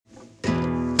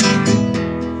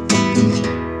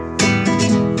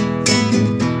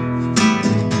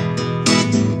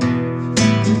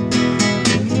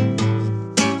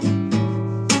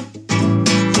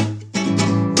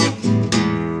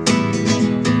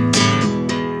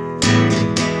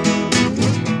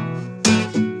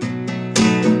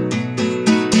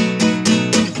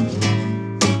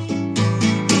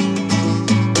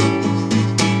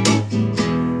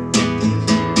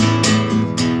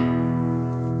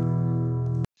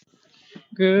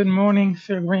Good morning,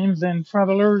 pilgrims and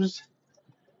travelers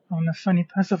on the funny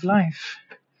path of life.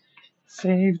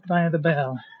 Saved by the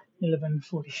bell,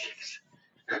 11:46.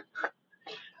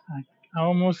 I, I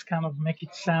almost kind of make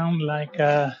it sound like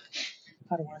I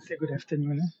don't want to say good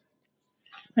afternoon.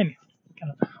 Anyway,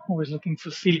 kind of always looking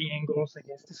for silly angles, I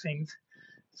guess, to things.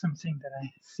 Something that I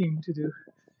seem to do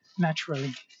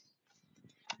naturally.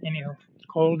 Anyhow,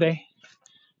 cold day.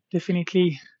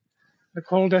 Definitely the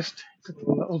coldest. It's a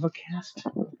little overcast.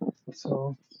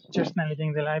 So just now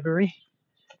leaving the library,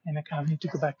 and I kind of need to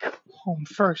go back home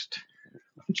first,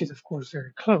 which is of course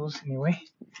very close anyway,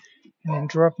 and then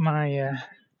drop my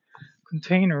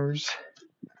containers,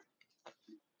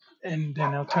 and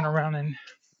then I'll turn around and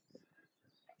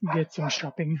get some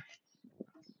shopping.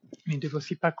 I need to go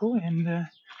see Paco and a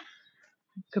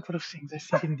couple of things I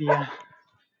think in the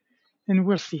and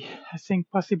we'll see. I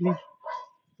think possibly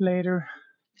later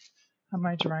I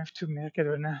might drive to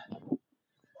Mercadona.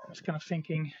 I was kind of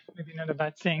thinking maybe not a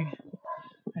bad thing,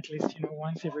 at least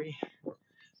once every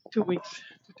 2 weeks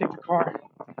to take the car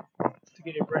to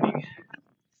get it running.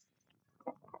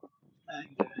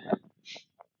 And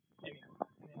anyhow,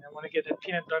 and then I want to get that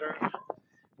peanut butter,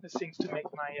 the things to make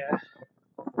my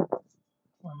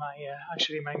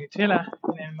Nutella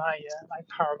and then my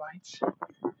Power Bites.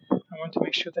 I want to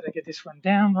make sure that I get this one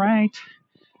down right.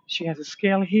 She has a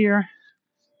scale here,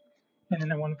 and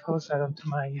then I want to post that onto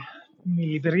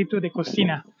mi librito de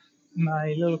cocina,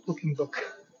 my little cooking book.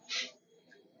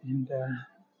 And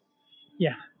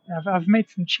yeah, I've made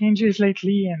some changes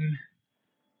lately, and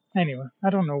anyway, I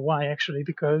don't know why actually,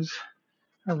 because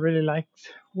I really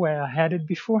liked where I had it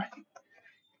before,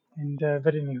 and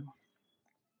but anyway,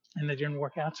 and it didn't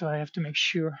work out, so I have to make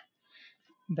sure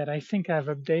that I think I've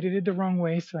updated it the wrong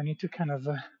way, so I need to kind of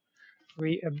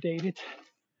re-update it.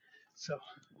 So,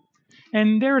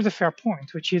 and there is a fair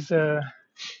point, which is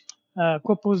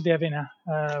copos de avena,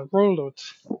 rolled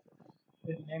oats,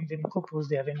 named them copos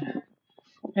de avena.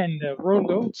 And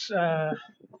rolled oats,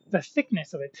 the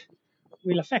thickness of it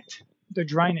will affect the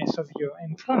dryness of your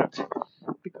end product,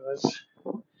 because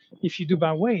if you do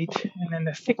by weight and then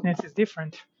the thickness is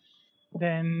different,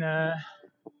 then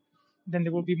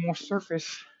there will be more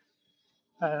surface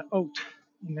oat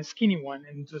in the skinny one,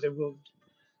 and so they will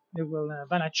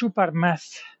van a chupar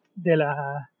más de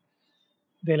la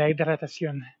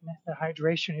hidratación. The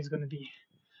hydration is going to be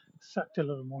sucked a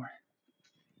little more.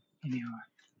 Anyway,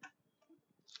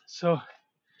 so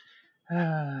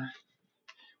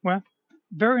well,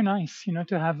 very nice,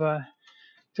 to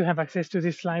have access to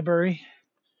this library.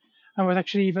 I was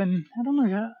actually even I don't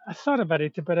know I thought about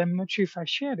it, but I'm not sure if I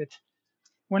shared it.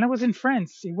 When I was in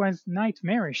France, it was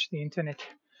nightmarish, the internet,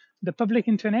 the public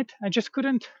internet. I just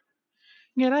couldn't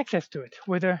get access to it.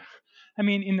 Whether I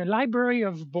mean, in the library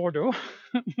of Bordeaux,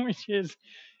 which is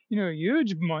a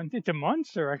huge it's a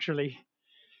monster actually,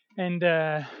 and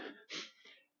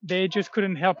they just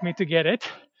couldn't help me to get it.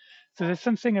 So there's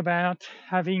something about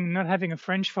not having a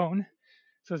French phone.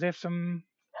 So there's some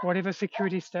whatever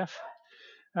security stuff.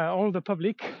 All the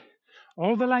public,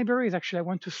 all the libraries. Actually, I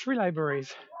went to 3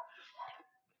 libraries,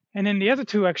 and then the other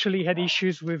two actually had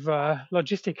issues with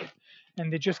logistic,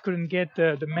 and they just couldn't get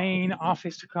the main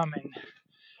office to come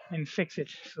and fix it.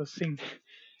 So things,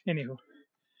 anyhow.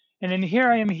 And then here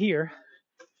I am here,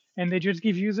 and they just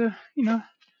give you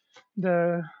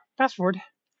the password,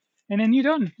 and then you're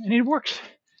done, and it works.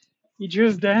 It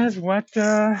just does what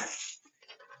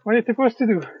it's supposed to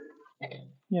do,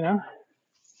 you know.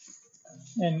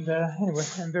 And anyway,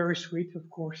 I'm very sweet, of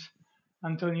course,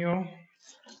 Antonio.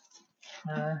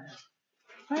 Uh,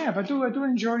 yeah, but I do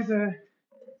enjoy the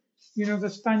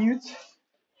Spaniards.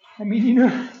 I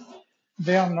mean,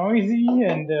 they are noisy,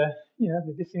 and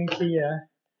they definitely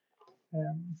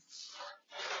um,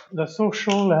 the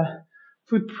social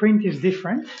footprint is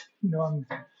different.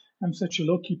 I'm such a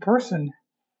low-key person.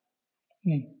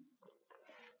 Mm.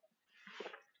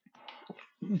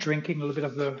 Drinking a little bit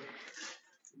of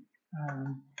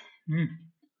um, mm,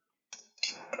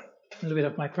 a little bit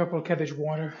of my purple cabbage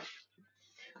water,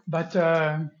 but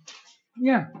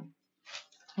yeah,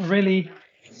 really,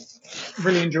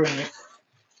 really enjoying it.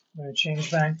 I'm gonna change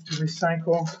back to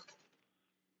recycle.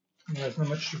 There's not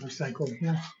much to recycle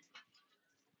here,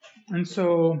 and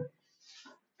so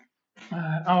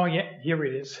oh yeah, here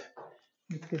it is.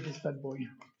 Let's get this bad boy.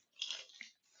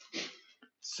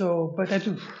 So, but I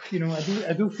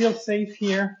do feel safe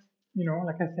here.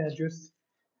 Like I said, just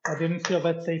I didn't feel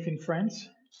that safe in France,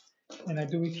 and I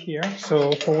do it here.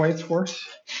 So for what it's worth,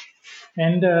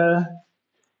 and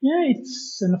yeah,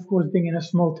 and of course being in a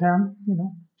small town,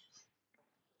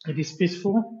 it is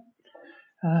peaceful.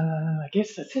 I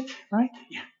guess that's it, right?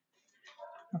 Yeah.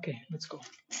 Okay, let's go.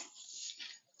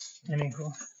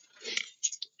 Anyhow,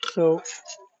 so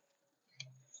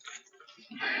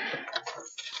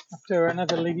after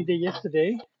another lady day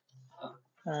yesterday,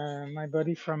 my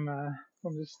buddy from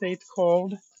the state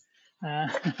called.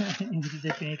 He's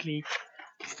definitely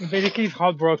basically he's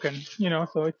heartbroken,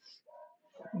 So it's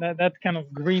that kind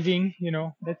of grieving,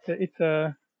 it's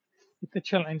a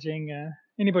challenging.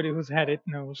 Anybody who's had it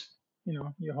knows,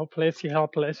 you're hopeless, you're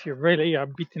helpless, you really are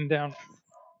beaten down.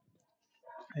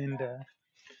 And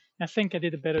I think I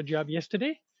did a better job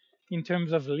yesterday in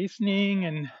terms of listening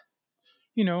and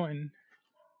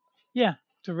yeah,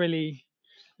 to really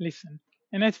listen.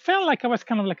 And I felt like I was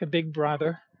kind of like a big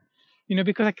brother,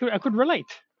 because I could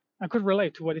relate. I could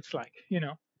relate to what it's like,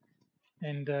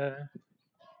 and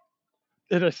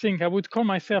that I think I would call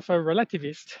myself a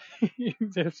relativist, if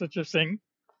there's such a thing.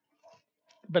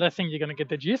 But I think you're gonna get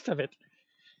the gist of it.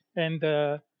 And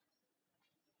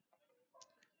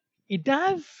it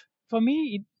does, for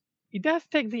me, it does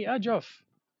take the edge off,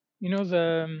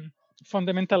 the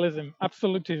fundamentalism,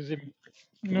 absolutism,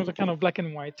 the kind of black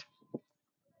and white,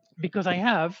 because I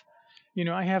have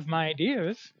my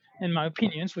ideas and my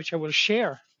opinions, which I will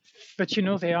share, but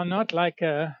they are not like,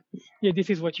 yeah, this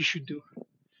is what you should do,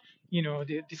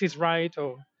 this is right,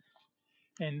 or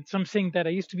and something that I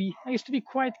used to be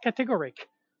quite categoric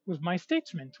with my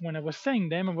statement when I was saying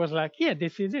them. I was like, yeah,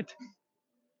 this is it,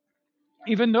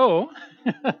 even though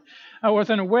I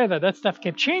wasn't aware that stuff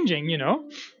kept changing,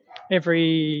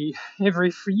 every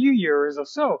few years or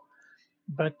so.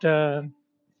 But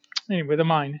anyway, the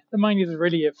mind is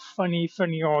really a funny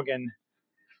organ.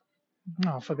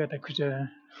 Oh, I forgot I could.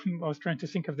 I was trying to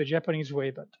think of the Japanese way,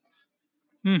 but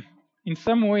hmm, in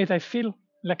some ways I feel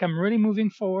like I'm really moving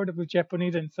forward with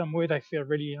Japanese. In some ways I feel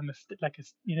really in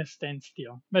a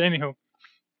standstill. But anyhow,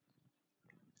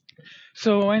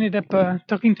 so I ended up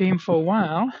talking to him for a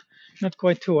while, not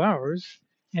quite 2 hours,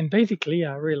 and basically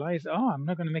I realized, oh, I'm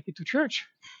not going to make it to church.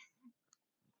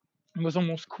 It was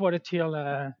almost quarter till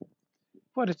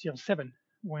 7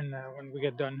 when we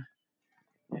got done,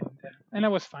 and I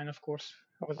was fine, of course.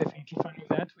 I was definitely fine with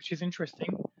that, which is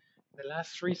interesting. The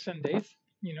last 3 Sundays,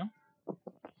 you know,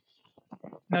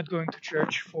 not going to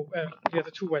church for the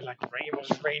other two were like rain. It was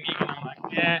raining, and I'm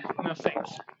like, yeah, no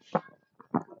thanks.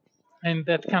 And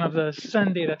that kind of a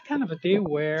Sunday, that kind of a day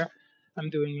where I'm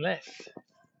doing less.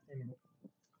 Anyway,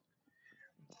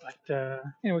 but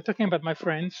anyway, talking about my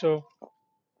friends, so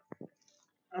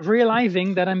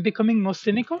realizing that I'm becoming more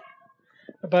cynical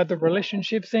about the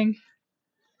relationship thing,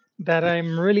 that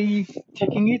I'm really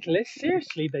taking it less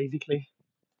seriously, basically.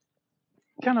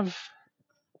 Kind of,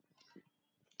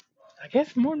 I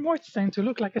guess more and more it's starting to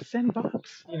look like a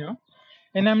sandbox.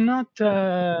 And I'm not,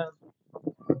 I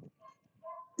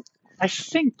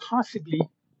think possibly,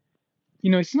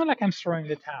 it's not like I'm throwing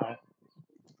the towel.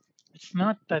 It's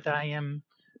not that I am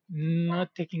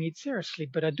not taking it seriously,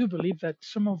 but I do believe that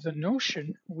some of the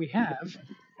notion we have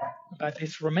about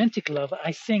this romantic love,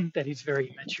 I think that is very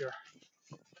immature,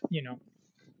 you know,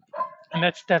 and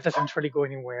that doesn't really go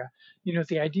anywhere.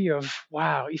 The idea of,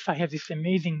 wow, if I have this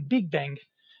amazing Big Bang,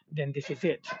 then this is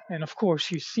it. And of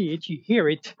course, you see it, you hear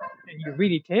it, and you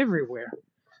read it everywhere.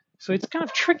 So it's kind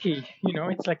of tricky,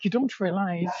 it's like you don't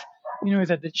realize, is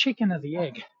that the chicken or the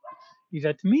egg? Is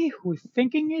that me who is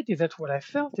thinking it? Is that what I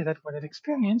felt? Is that what I've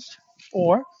experienced?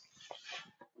 Or,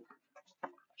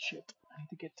 shit, I need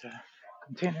to get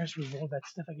containers with all that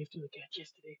stuff I gave to the cat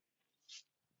yesterday.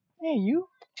 Hey, you?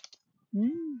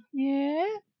 Yeah?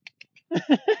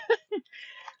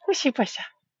 What się pasa?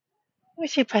 What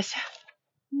się pasa?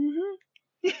 Mm-hmm.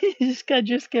 This cat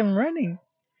just came running.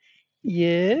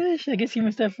 Yes, I guess he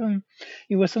must have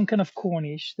it was some kind of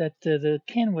Cornish that the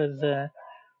can was the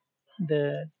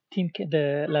the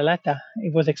La Lata.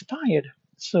 It was expired.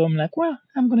 So I'm like, well,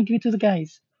 I'm gonna give it to the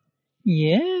guys.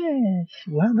 Yes.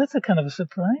 Well, that's a kind of a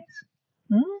surprise.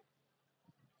 Hmm?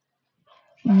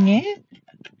 Yeah.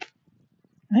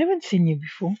 I haven't seen you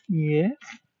before. Yeah.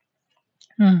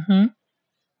 Mm-hmm.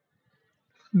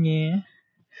 Yeah.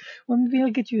 Well, maybe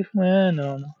I'll get you. Well,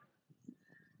 no, no.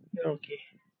 You're okay.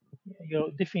 Yeah,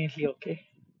 you're definitely okay.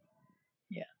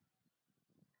 Yeah.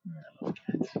 I love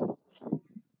cats.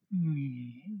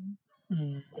 Mm.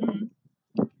 Mm-hmm.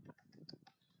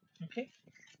 Okay.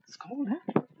 It's cold, huh?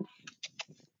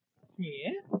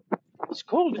 Yeah. It's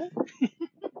cold, huh?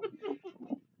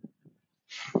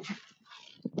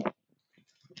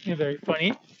 You're very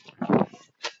funny.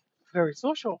 Very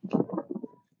social.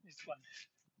 It's fun.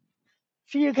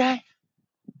 See you, guy.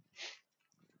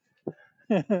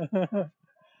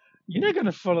 You're not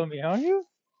gonna follow me, are you?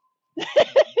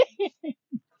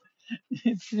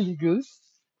 It's silly goose.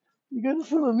 You gonna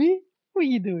follow me? What are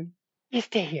you doing? You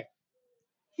stay here.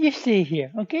 You stay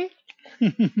here, okay?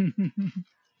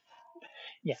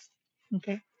 Yeah.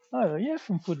 Okay. Oh, you have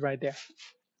some food right there.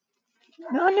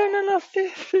 No, no, no, no.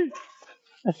 Stay, stay.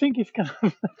 I think it's kind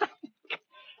of.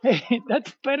 Hey,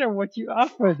 that's better what you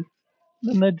offered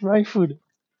than that dry food.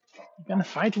 You're gonna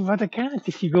fight with other cats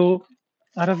if you go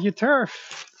out of your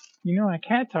turf. You know how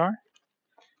cats are.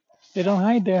 They don't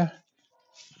hide there.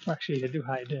 Well, actually, they do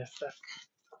hide their stuff.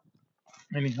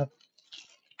 Anyhow,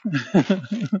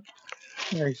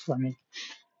 very funny.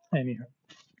 Anyhow,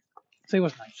 so it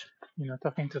was nice,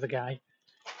 talking to the guy,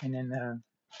 and then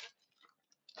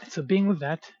so being with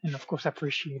that, and of course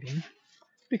appreciating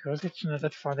because it's not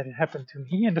that far that it happened to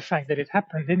me, and the fact that it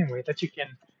happened anyway, that you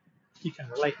can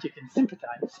relate, you can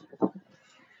sympathize.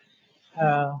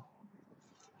 Uh,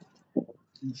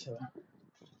 and so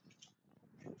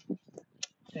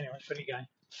anyway, funny guy.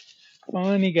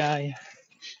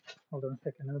 Hold on a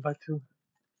second, I'm about to.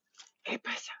 ¿Qué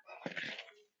pasa?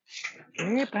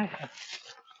 ¿Qué pasa?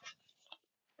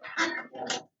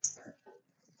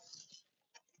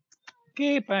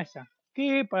 ¿Qué pasa?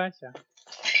 ¿Qué pasa?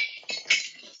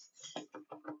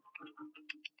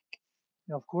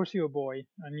 Of course you're a boy.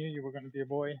 I knew you were going to be a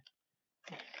boy.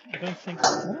 I don't think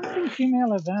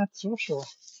female are that social.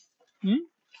 Hmm?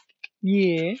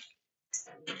 Yeah,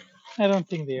 I don't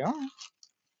think they are.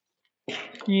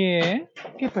 Yeah.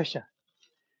 ¿Qué pasa?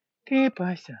 ¿Qué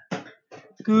pasa?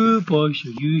 Good boy, so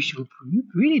you so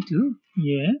pretty too.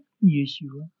 Yeah, yes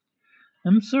you are.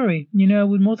 I'm sorry. I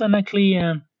would more than likely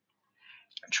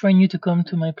train you to come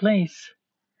to my place.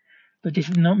 But if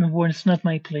not, number one, it's not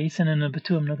my place, and then number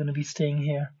two, I'm not going to be staying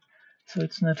here. So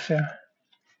it's not fair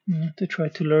to try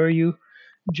to lure you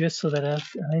just so that I'll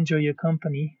enjoy your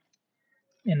company,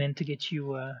 and then to get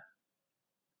you.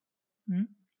 Hmm?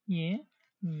 Yeah,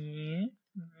 yeah,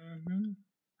 hmm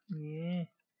yeah.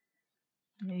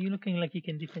 Yeah, you're looking like you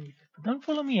can defend yourself. But don't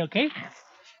follow me, okay?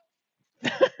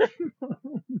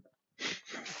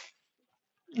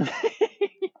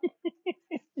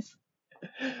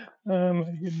 Oh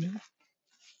my goodness.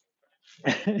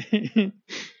 The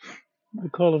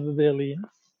call of the belly.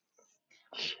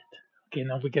 Shit. Okay,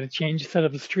 now we gotta change the side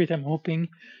of the street. I'm hoping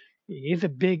he has a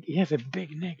big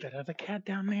neck. That other cat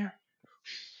down there.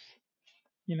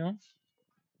 You know.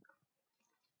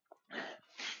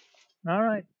 All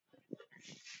right,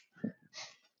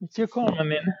 it's your call, my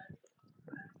man.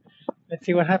 Let's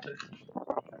see what happens.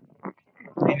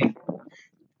 Anyway,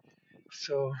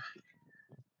 so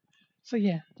so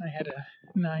yeah, I had a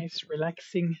nice,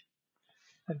 relaxing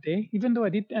day. Even though I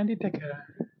did take a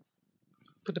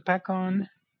put the pack on.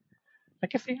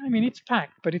 Like I say, I mean it's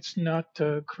packed, but it's not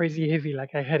crazy heavy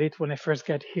like I had it when I first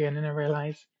got here, and then I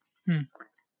realized, hmm.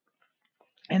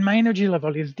 And my energy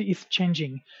level is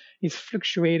changing, is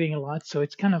fluctuating a lot. So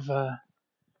it's kind of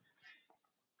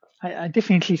I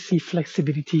definitely see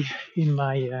flexibility in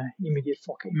my immediate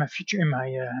forecast, in my future, in my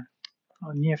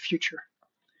near future,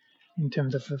 in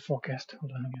terms of the forecast.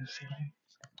 Hold on, I'm gonna see.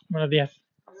 Buenos días.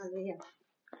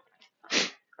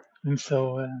 And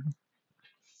so,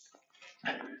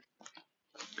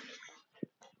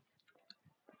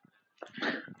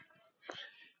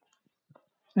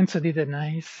 did a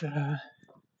nice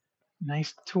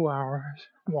 2 hours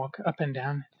walk up and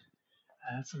down,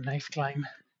 some nice climb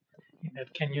in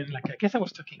that canyon. Like I guess I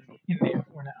was talking in there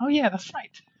when oh yeah, that's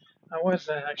right. I was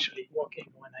actually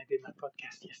walking when I did my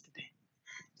podcast yesterday.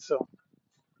 So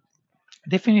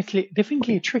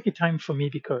definitely a tricky time for me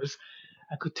because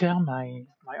I could tell my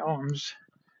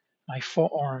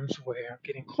forearms were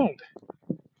getting cold.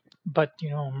 But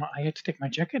I had to take my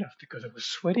jacket off because I was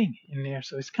sweating in there.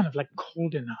 So it's kind of like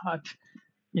cold and hot,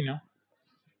 you know.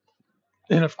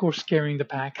 And of course, carrying the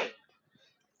pack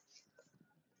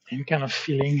and kind of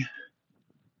feeling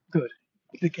good,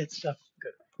 the good stuff,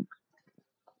 good.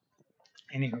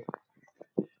 Anyway,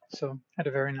 so had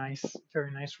a very nice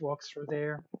walk through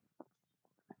there.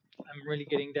 I'm really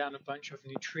getting down a bunch of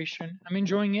nutrition. I'm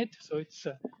enjoying it. So it's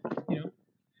you know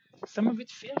some of it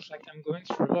feels like I'm going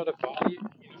through a lot of volume,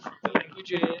 from the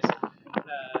languages.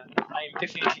 I'm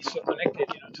definitely so connected,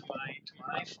 to my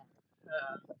iPhone.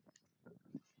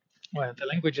 Well, the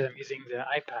languages I'm using the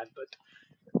iPad, but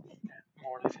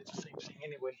more or less it's the same thing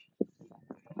anyway.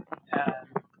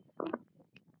 Um,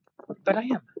 but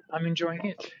I'm enjoying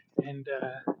it, and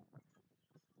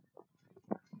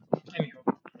anyhow,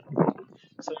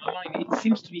 so my mind it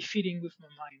seems to be fitting with my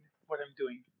mind what I'm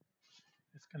doing.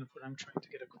 That's kind of what I'm trying to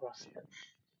get across here.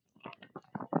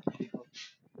 Anyhow,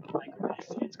 my goodness,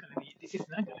 it's gonna be. This is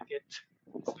not gonna get.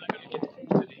 It's not gonna get cold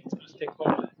today. It's gonna stay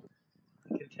cold. I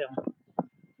can tell.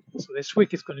 So this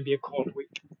week is going to be a cold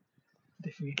week,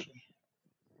 definitely.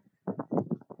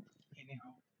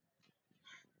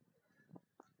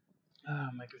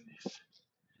 goodness.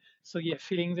 So yeah,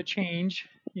 feeling the change.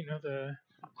 The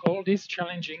cold is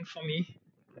challenging for me.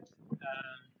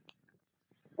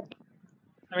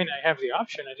 I mean, I have the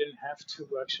option. I didn't have to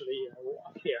actually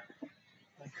walk here.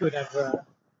 I could have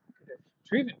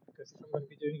driven because if I'm going to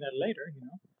be doing that later.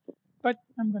 But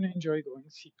I'm going to enjoy going to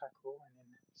see Paco and then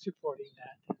supporting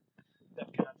that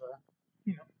kind of a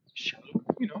shallow,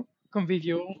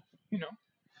 convivial, you know,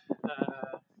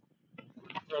 uh,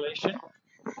 relation.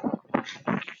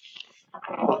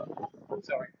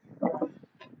 Sorry,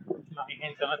 my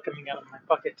hands are not coming out of my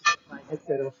pocket to take my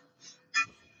headset off.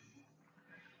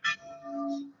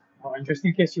 Oh, and just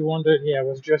in case you wondered, yeah, I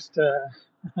was just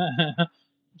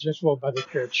just walked by the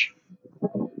church,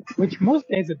 which most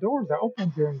days the doors are open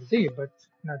during the day, but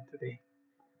not today.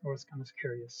 I was kind of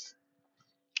curious.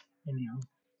 Anyhow,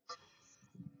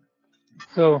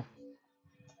 so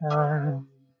um,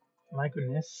 my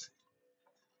goodness.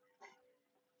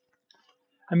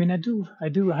 I mean, I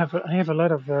have a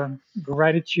lot of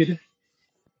gratitude.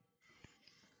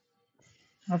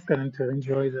 I've gotten to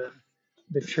enjoy the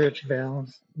church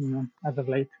bells, as of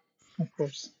late, of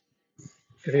course.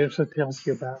 It also tells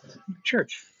you about the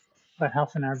church. About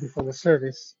half an hour before the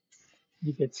service,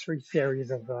 you get three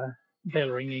series of bell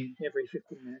ringing every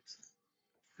 15 minutes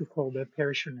to call the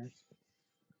parishioners.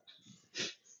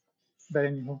 But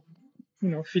anyhow,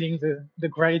 feeling the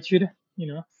gratitude,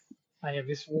 I have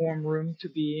this warm room to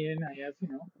be in. I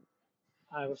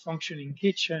have a functioning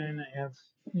kitchen. I have,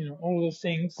 all those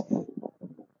things.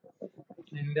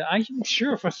 And I'm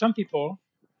sure for some people,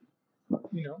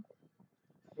 you know,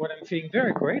 what I'm feeling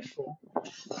very grateful,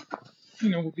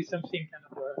 would be something kind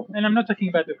of, and I'm not talking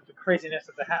about the craziness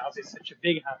of the house. It's such a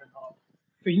big house and all.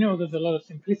 But there's a lot of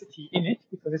simplicity in it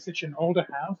because it's such an older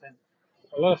house and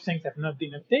a lot of things have not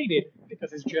been updated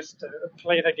because it's just a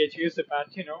place that gets used about,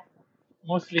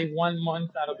 mostly 1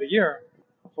 month out of the year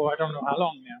for I don't know how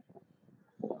long now.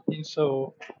 And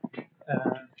so,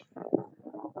 uh,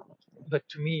 but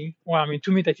to me,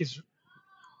 that is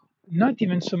not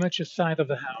even so much the side of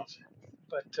the house,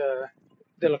 but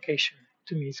the location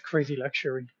to me is crazy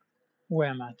luxury where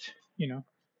I'm at, you know,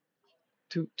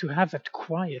 to have that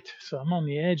quiet. So I'm on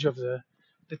the edge of the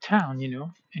town,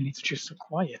 and it's just so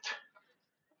quiet.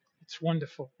 It's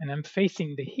wonderful. And I'm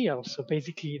facing the hill. So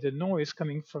basically, the noise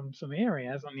coming from some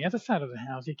areas on the other side of the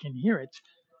house, you can hear it.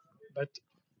 But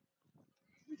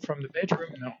from the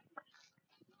bedroom, no.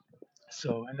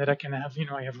 So, and that I can have,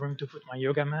 I have room to put my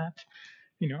yoga mat.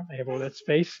 I have all that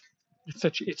space.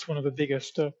 It's one of the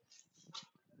biggest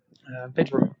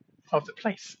bedroom of the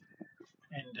place.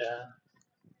 And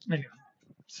anyway,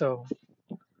 so,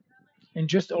 and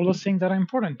just all those things that are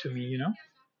important to me.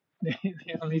 The,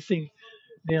 the only thing,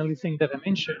 the only thing that I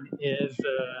mention is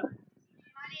the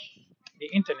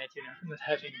internet. Not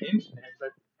having the internet,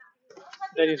 but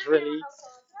that is really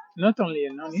not only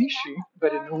a non-issue,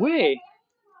 but in a way,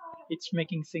 it's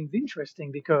making things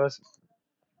interesting because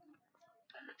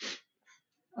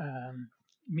um,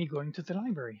 me going to the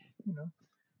library,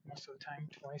 most of the time,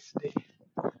 twice a day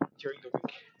during the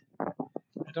week.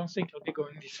 I don't think I'll be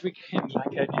going this weekend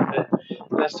like I did the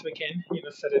last weekend,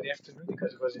 Saturday afternoon,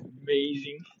 because it was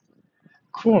amazing,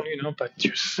 cool, but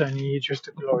just sunny, just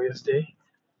a glorious day.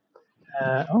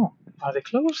 Oh, are they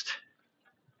closed?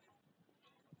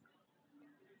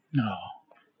 No,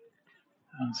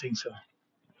 I don't think so.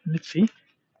 Let's see.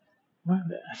 Well,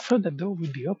 I thought the door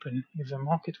would be open if the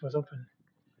market was open.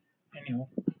 Anyhow,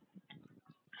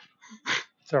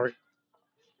 sorry,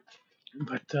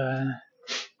 but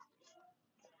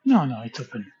no, it's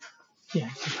open. Yeah,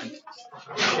 it's open.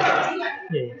 Yeah,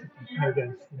 it's open. Okay,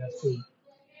 that's cool.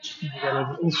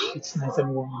 It's nice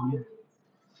and warm in here.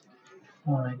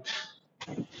 All right,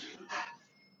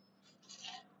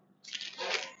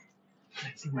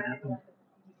 let's see what happens.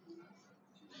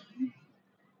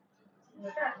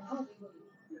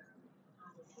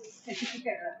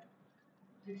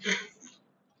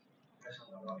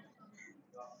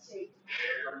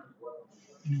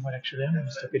 You know what? Actually, I'm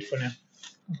gonna stop it for now.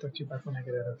 I'll talk to you back when I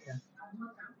get out of here.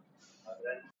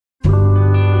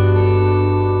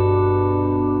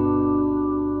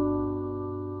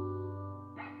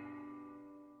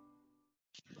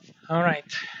 All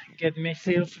right, get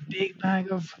myself a big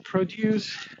bag of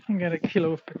produce. I got a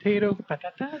kilo of potato,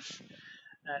 patatas,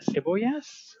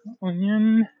 cebollas,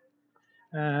 onion,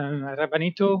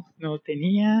 rabanito no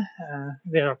tenía.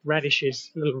 They are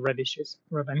radishes, little radishes,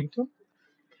 rabanito.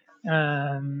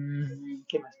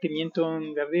 ¿Qué más? Pimiento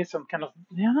verde, some kind of,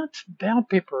 they're not bell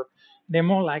pepper. They're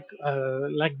more like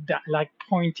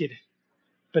pointed,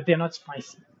 but they're not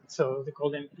spicy. So they call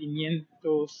them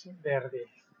pimientos verdes.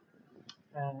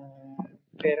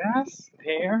 Peras,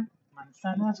 pear,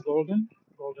 manzanas, golden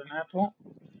apple,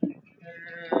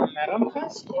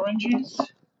 naranjas, oranges.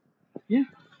 Yeah,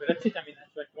 but that's it. I mean,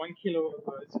 that's like 1 kilo.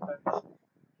 It's about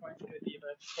 1 kilo,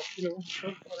 about 4 kilo. So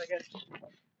what I guess.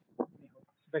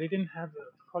 But it didn't have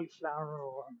cauliflower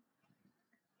or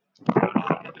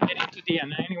get into the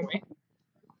anyway.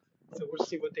 So we'll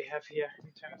see what they have here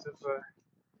in terms of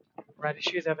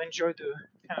radishes. I've enjoyed the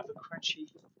kind of the crunchy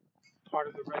part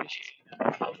of the radishes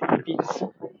in beets.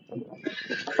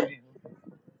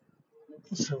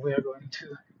 So we are going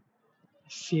to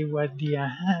see what Dia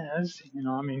has.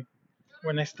 I mean,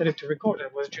 when I started to record, I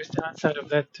was just outside of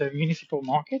that municipal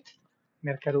market,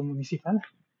 Mercado Municipal.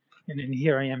 And then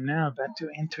here I am now about to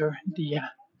enter the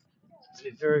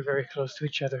they're very, very close to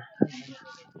each other.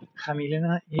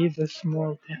 Jamilena is a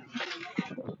small town,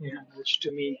 which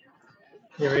to me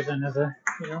there is another,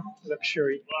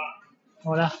 luxury.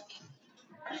 Hola.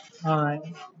 All right.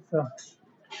 So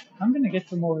I'm gonna get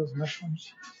some more of those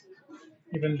mushrooms,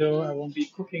 even though I won't be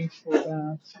cooking for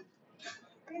that.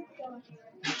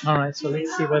 All right. So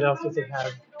let's see what else do they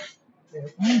have.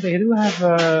 They do have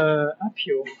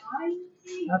apio.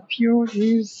 Apio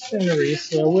is celery,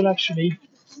 so I will actually.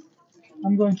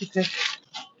 I'm going to take.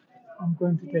 I'm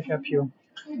going to take apio.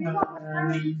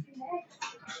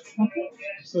 Okay.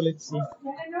 So let's see.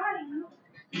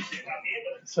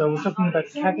 So we're talking about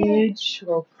cabbage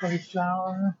or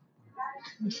cauliflower.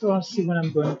 So I'll see when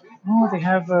I'm going. Oh, they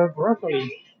have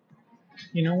broccoli.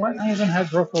 You know what? I haven't had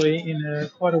broccoli in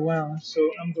quite a while, so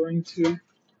I'm going to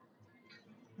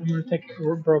take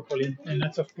broccoli, and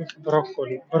that's of course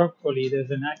broccoli. Broccoli. There's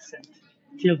an accent.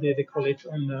 Tilde they call it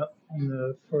on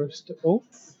the first O,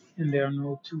 and there are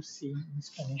no two C in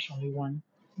Spanish, only one.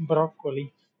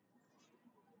 Broccoli.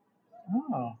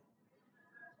 Oh,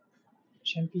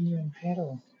 champignon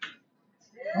pero.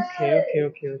 Okay.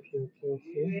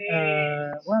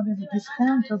 Well, there's a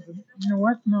discount of. You know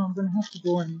what? No, I'm gonna have to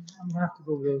go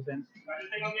with those then.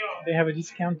 They have a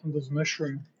discount on those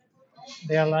mushrooms.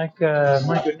 They are like,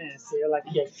 my goodness, they are like,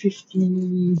 yeah,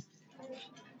 50,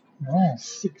 no,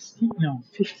 60, no,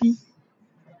 50,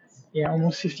 yeah,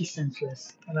 almost 50 cents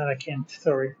less. And that I can't,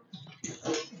 sorry,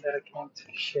 that I can't,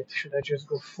 shit, should I just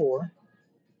go four?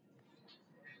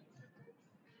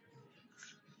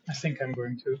 I think I'm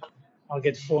going to. I'll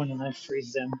get four and then I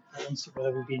freeze them. I don't see why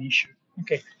that would be an issue.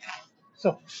 Okay,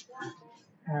 so,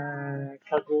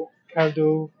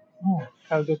 caldo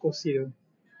cocido.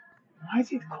 Why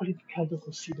is it called caldo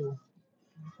cocido?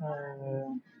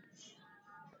 Uh,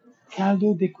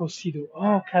 Caldo de cocido.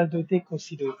 Oh, caldo de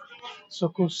cocido. So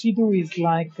cocido is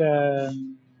like, well,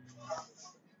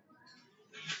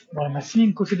 I'm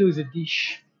assuming cocido is a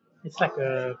dish. It's like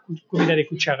a comida de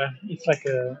cuchara. It's like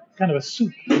a kind of a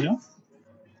soup,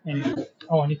 And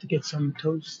I need to get some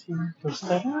toast here,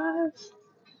 tostadas.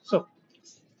 So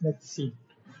let's see.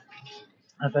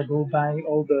 As I go by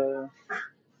all the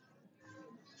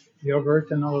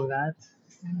yogurt and all of that,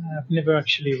 I've never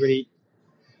actually really,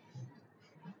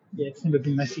 yeah, it's never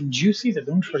been my thing. Juices, I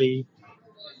don't really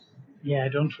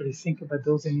think about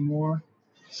those anymore.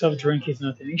 Soft drink is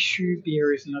not an issue.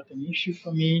 Beer is not an issue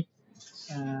for me.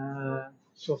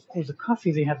 So of course the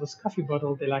coffee, they have those coffee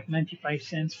bottles. They're like 95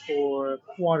 cents for a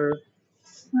quarter.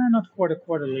 Not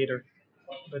quarter liter,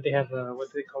 but they have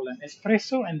what do they call an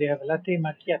espresso, and they have a latte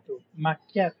macchiato.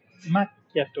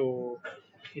 Macchiato.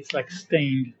 It's like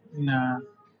stained.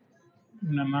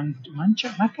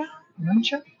 Mancha.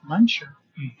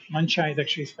 Mancha is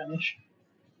actually Spanish.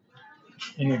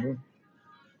 Anyway,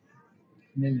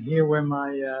 and then here were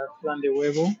my flan de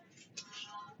huevo.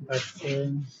 But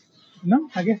no,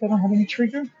 I guess I don't have any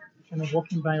trigger. Kind of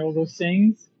walking by all those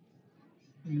things.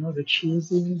 The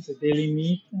cheeses, the deli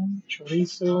meat,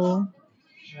 chorizo,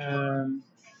 um,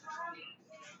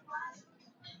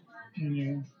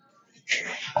 you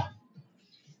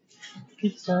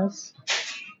pizzas.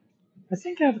 I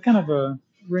think I have kind of a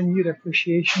renewed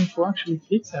appreciation for actually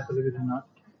pizza, believe it or not.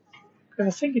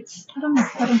 Because I think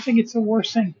I don't think it's the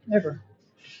worst thing ever.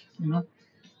 You know.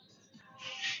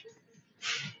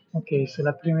 Okay, so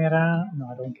la primera, no,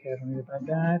 I don't care really about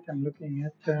that. I'm looking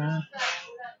at,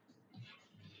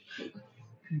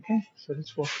 okay, so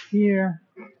let's walk here.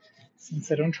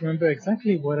 Since I don't remember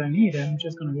exactly what I need, I'm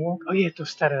just gonna walk. Oh yeah,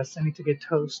 tostadas. I need to get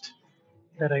toast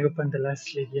that I opened the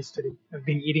last lid yesterday. I've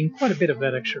been eating quite a bit of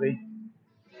that actually.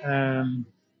 Um,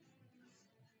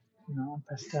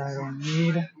 pasta I don't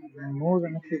need. I more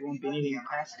than likely won't be needing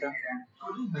pasta.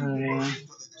 Uh,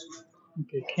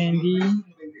 okay, candy.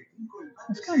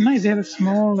 It's kind of nice. They have a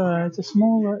small, it's a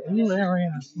small little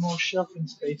area, a small shelving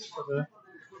space for the.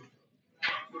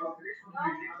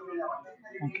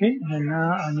 Okay, and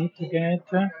now I need to get.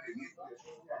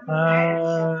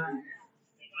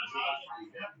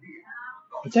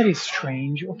 But that is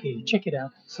strange. Okay, check it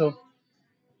out. So,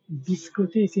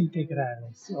 biscottes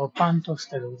integrales or pan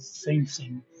tostados, same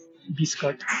thing.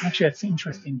 Biscotte. Actually, that's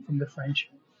interesting from the French.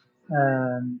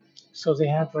 So they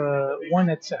have one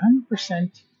that's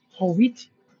 100% whole wheat,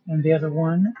 and the other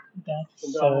one that's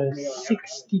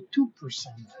 62%.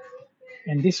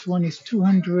 And this one is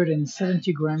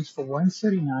 270 grams for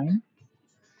 139.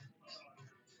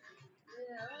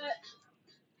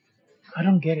 I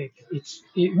don't get it.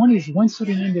 One is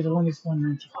 139, the other one is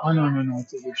 190. Oh no,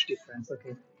 it's a huge difference.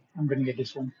 Okay, I'm gonna get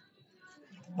this one.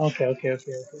 Okay.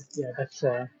 Yeah, that's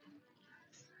I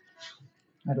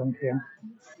don't care.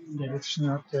 Yeah, it's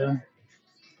not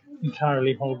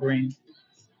entirely whole grain.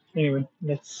 Anyway,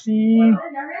 let's see.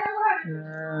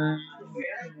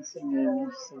 Anything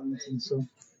else? Anything so.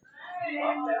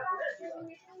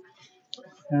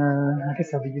 I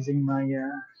guess I'll be using my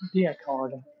Dia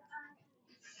card.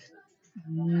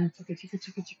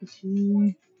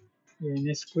 Yeah,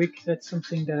 Nesquik, that's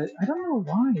something that I don't know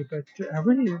why, but I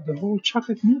really, the whole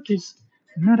chocolate milk is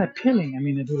not appealing. I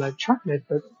mean, I do like chocolate,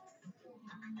 but,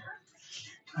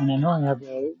 and I know I have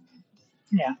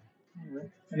yeah.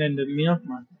 Anyway. And then the milk,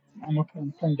 man, I'm okay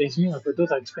on plant-based milk, but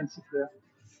those are expensive there.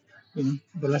 You know,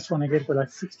 the last one I get for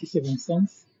like 67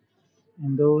 cents,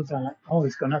 and those are like, oh,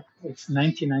 it's gone up. It's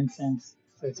 99 cents,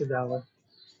 so it's $1.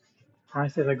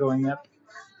 Prices are going up.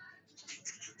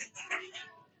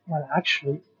 Well,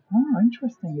 actually, oh,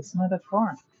 interesting. It's not that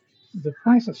far. The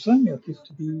price of soy milk used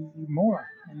to be more,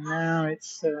 and now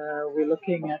it's we're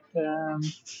looking at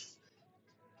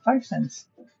 5 cents.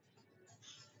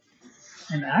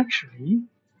 And actually,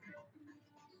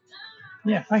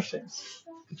 yeah, 5 cents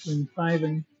between 5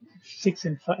 and 6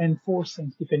 and 4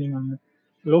 cents, depending on the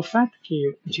low fat,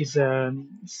 which is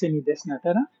semi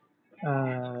desnatata.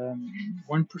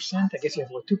 1%. I guess you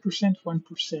have what 2%,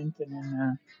 1%, and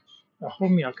then whole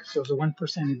milk. So the 1%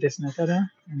 is desnatata,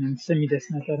 and then semi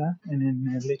desnatata, and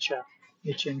then leche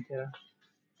entera.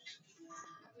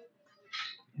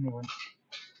 Anyway,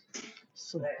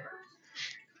 so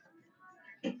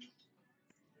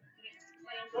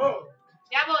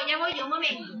Ya voy yo un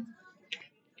momento.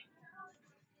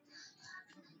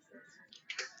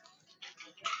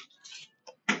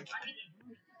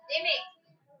 Dime.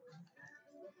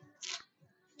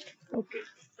 okay.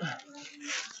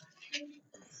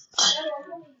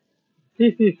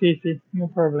 See, no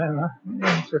problem.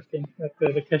 Interesting that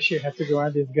the cashier had to go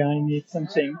out. This guy needs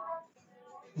something,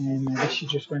 and I guess she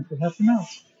just went to help him out.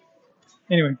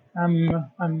 Anyway,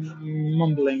 I'm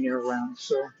mumbling around,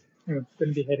 so I'm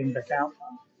gonna be heading back out.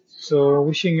 So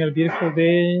wishing you a beautiful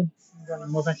day. I'm gonna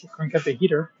move back to crank up the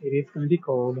heater. It is gonna be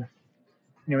cold.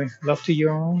 Anyway, love to you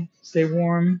all. Stay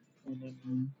warm, and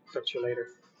then talk to you later.